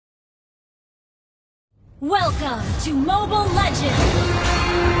Welcome to Mobile Legends!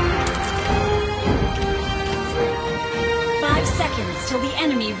 5 seconds till the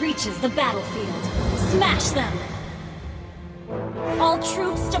enemy reaches the battlefield. Smash them! All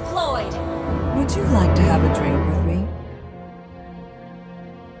troops deployed! Would you like to have a drink with me?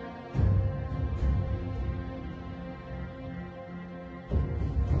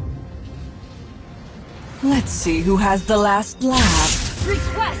 Let's see who has the last laugh.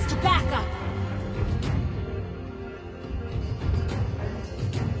 Request backup!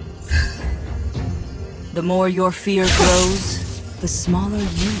 The more your fear grows, the smaller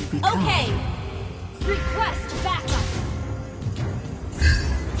you become. Okay! Request backup!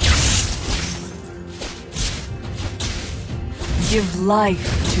 Give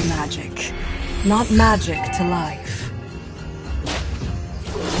life to magic, not magic to life.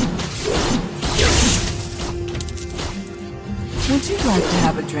 Would you like to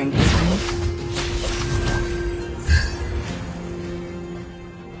have a drink with me?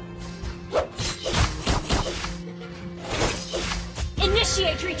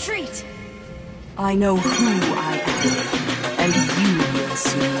 Initiate retreat! I know who I am, and you will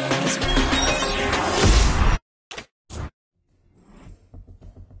soon know as well.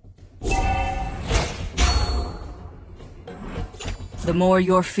 The more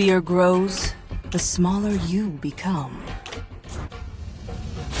your fear grows, the smaller you become.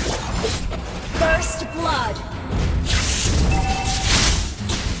 First blood!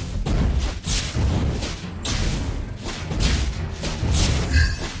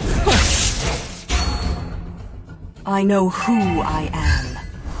 I know who I am,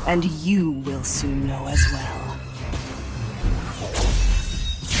 and you will soon know as well.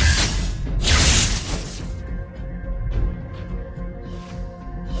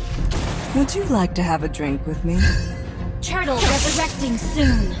 Would you like to have a drink with me? Turtle resurrecting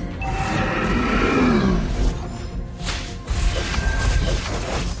soon!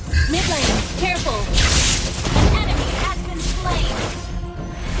 Mid lane, careful! An enemy has been slain!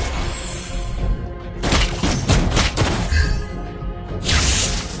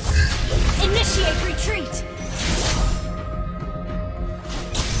 Initiate retreat!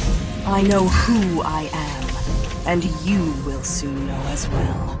 I know who I am, and you will soon know as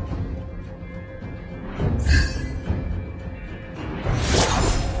well.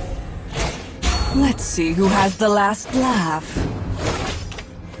 Let's see who has the last laugh.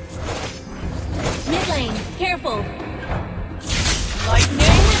 Mid lane, careful!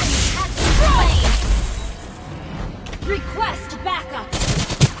 Lightning has been slain! Request backup!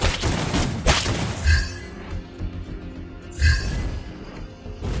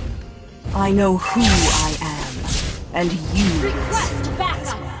 I know who I am, and you will Request soon know as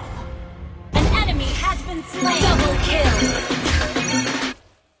backup! well. An enemy has been slain! Double kill!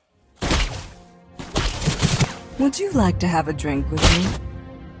 Would you like to have a drink with me?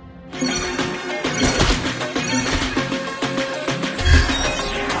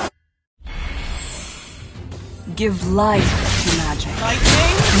 Give life to magic,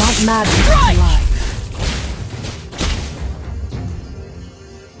 not magic to life.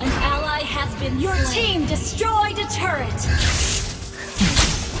 An ally has been Your team destroyed a turret!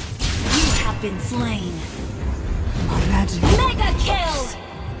 You have been slain! My magic Mega kill!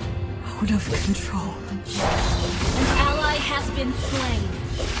 out of control. An ally has been slain.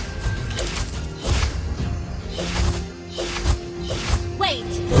 Wait!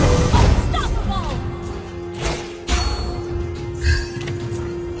 Unstoppable!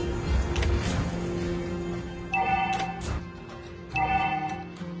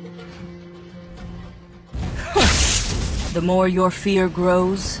 The more your fear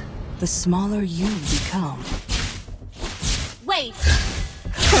grows, the smaller you become. Wait!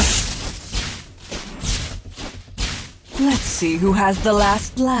 Let's see who has the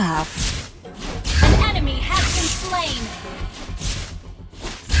last laugh. An enemy has been slain!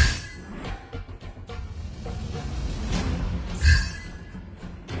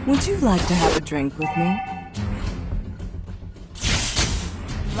 Would you like to have a drink with me?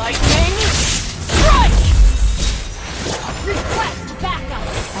 Lightning strike! Request backup!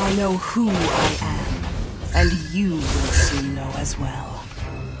 I know who I am, and you will soon know as well.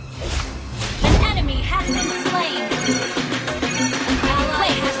 An enemy has been slain! An ally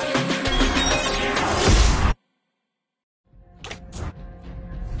has been slain!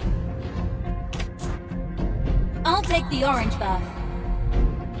 I'll take the orange buff.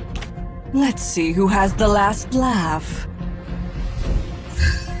 Let's see who has the last laugh.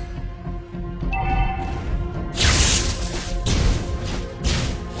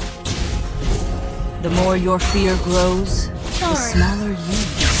 The more your fear grows, the Sorry. smaller you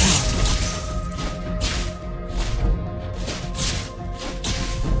become.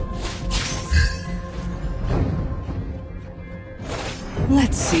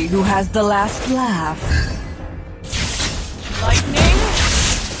 see who has the last laugh. Lightning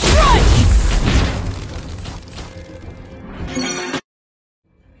strike!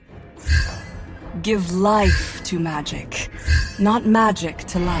 Give life to magic, not magic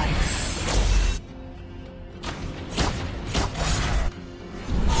to life.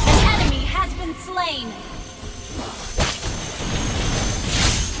 An enemy has been slain.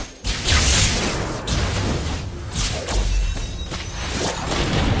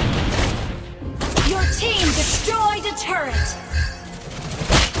 Your team destroyed a turret.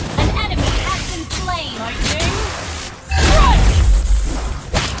 An enemy has been slain. Lightning strike!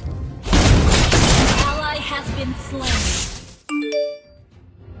 Has been slain.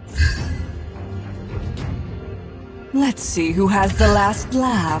 Let's see who has the last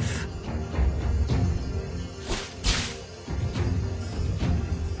laugh.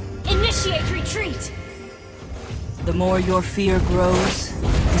 Initiate retreat. The more your fear grows,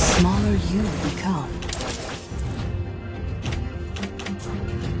 the smaller you become.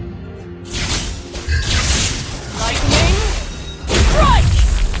 Lightning strike!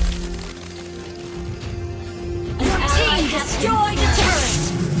 Destroyed a turret!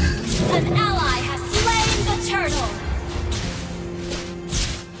 An ally has slain the turtle!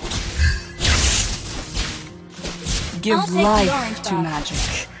 Give life to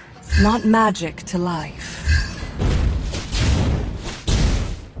magic, not magic to life.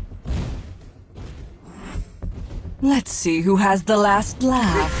 Let's see who has the last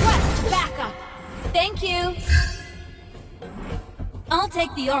laugh. Request backup! Thank you! I'll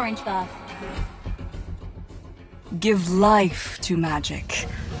take the orange buff. Give life to magic,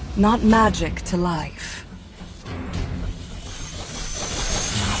 not magic to life.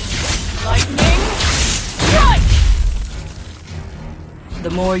 Lightning strike! The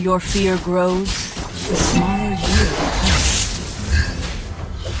more your fear grows, the smaller you become.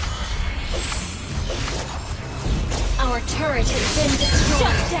 Our turret has been destroyed.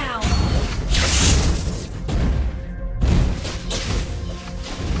 Shut down!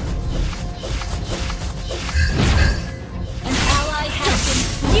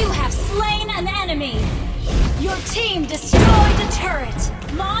 You have slain an enemy! Your team destroyed a turret!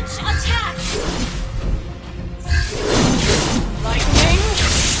 Launch attack! Lightning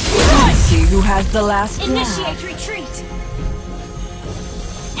Let's see who has the last laugh. Initiate retreat!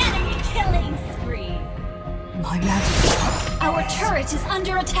 Enemy killing spree! My magic Our turret is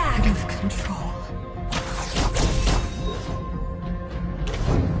under attack! out of control.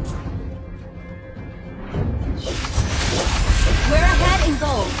 We're ahead in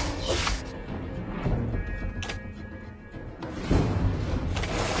gold.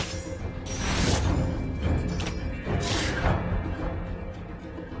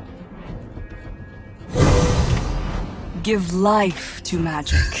 Give life to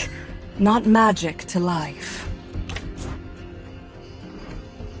magic, not magic to life.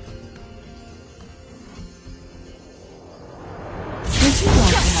 Would you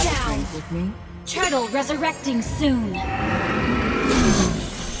like to have a drink with me? Turtle resurrecting soon.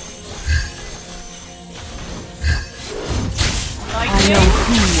 I know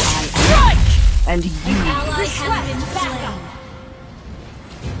who I am, and you. Ally has been slain.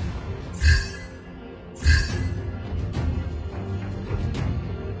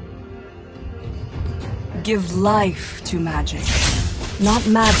 Give life to magic, not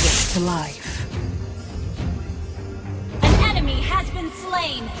magic to life. An enemy has been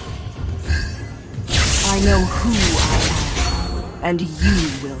slain. I know who I am, and you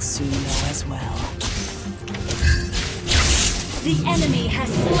will soon know as well. The enemy has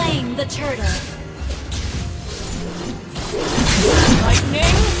slain the turtle.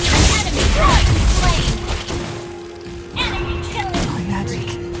 Lightning An enemy has been slain. Enemy killing. My magic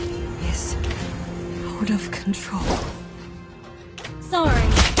is out of control. Sorry.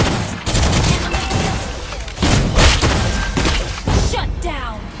 Shut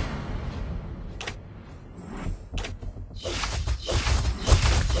down.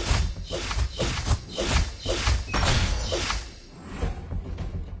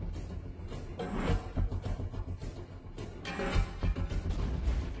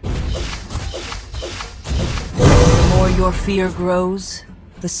 The more your fear grows,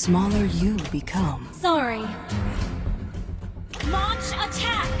 the smaller you become. Sorry. Launch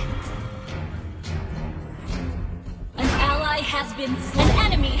attack! An ally has been slain. An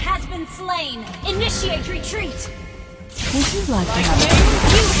enemy has been slain. Initiate retreat. Would you like to have a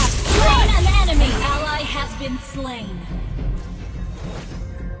You have slain an enemy. Ally has been slain.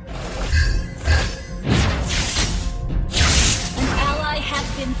 An ally has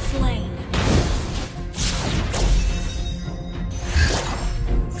been slain.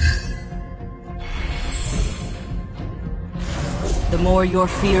 more your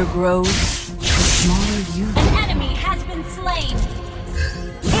fear grows, the smaller you. An enemy has been slain.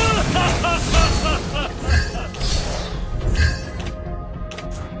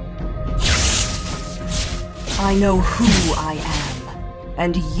 I know who I am,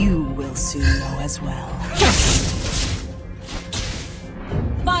 and you will soon know as well.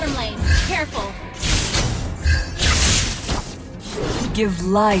 Bottom lane, careful. Give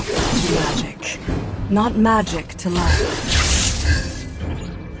life to magic, not magic to life.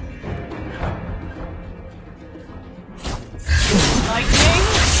 Lightning!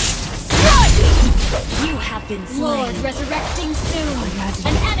 Strike! You have been slain. Lord resurrecting soon. Imagine-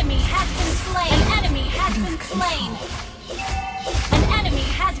 An enemy has been slain. An enemy has been slain. An enemy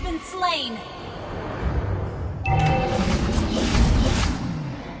has been slain.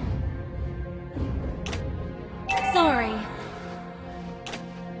 Sorry.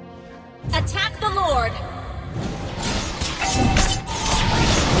 Attack the Lord.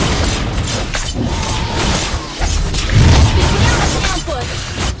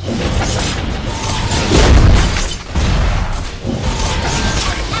 Ambush.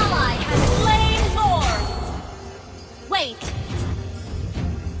 Ally has slain Lord. Wait.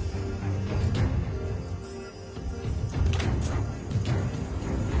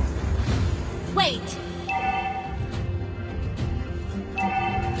 Wait.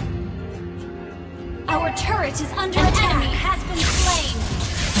 Our turret is under attack. An enemy has been slain.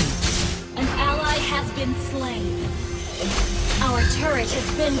 An ally has been slain. Our turret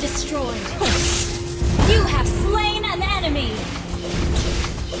has been destroyed. You have slain an enemy.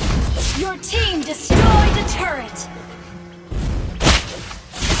 Your team destroyed a turret.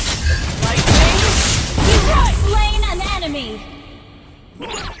 Lightning! You have slain an enemy.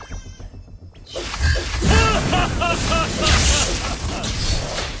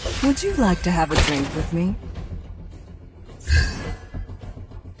 Would you like to have a drink with me?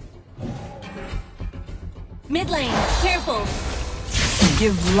 Mid lane, careful.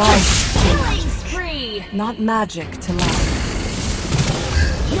 Give life to Killing magic, spree. not magic to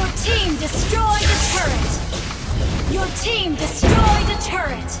life. Your team destroyed a turret. Your team destroyed a turret.